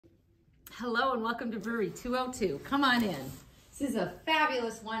Hello and welcome to Brewery 202. Come on in. This is a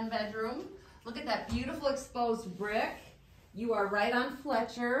fabulous one bedroom. Look at that beautiful exposed brick. You are right on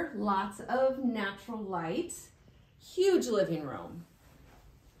Fletcher. Lots of natural light. Huge living room.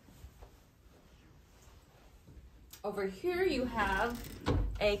 Over here you have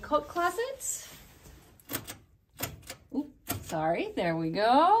a coat closet. Oops, sorry, there we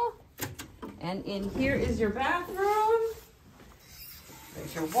go. And in here is your bathroom.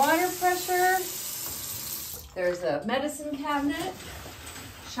 There's your water pressure. There's a medicine cabinet,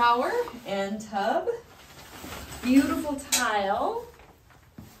 shower and tub. Beautiful tile.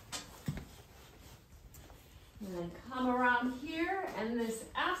 And then come around here and this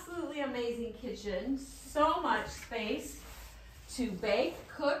absolutely amazing kitchen. So much space to bake,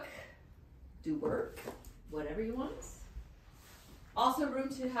 cook, do work, whatever you want. Also room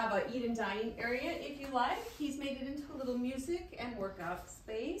to have a eat and dining area if you like. He's made it into a little music and workout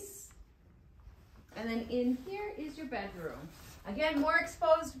space. And then in here is your bedroom. Again, more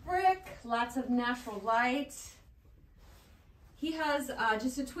exposed brick, lots of natural light. He has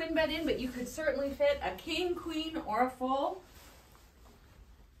just a twin bed in, but you could certainly fit a king, queen, or a full.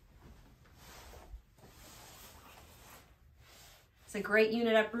 It's a great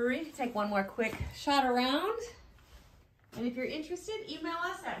unit at Brewery. Take one more quick shot around. And if you're interested, email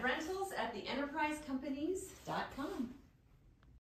us at rentals@theenterprisecompanies.com.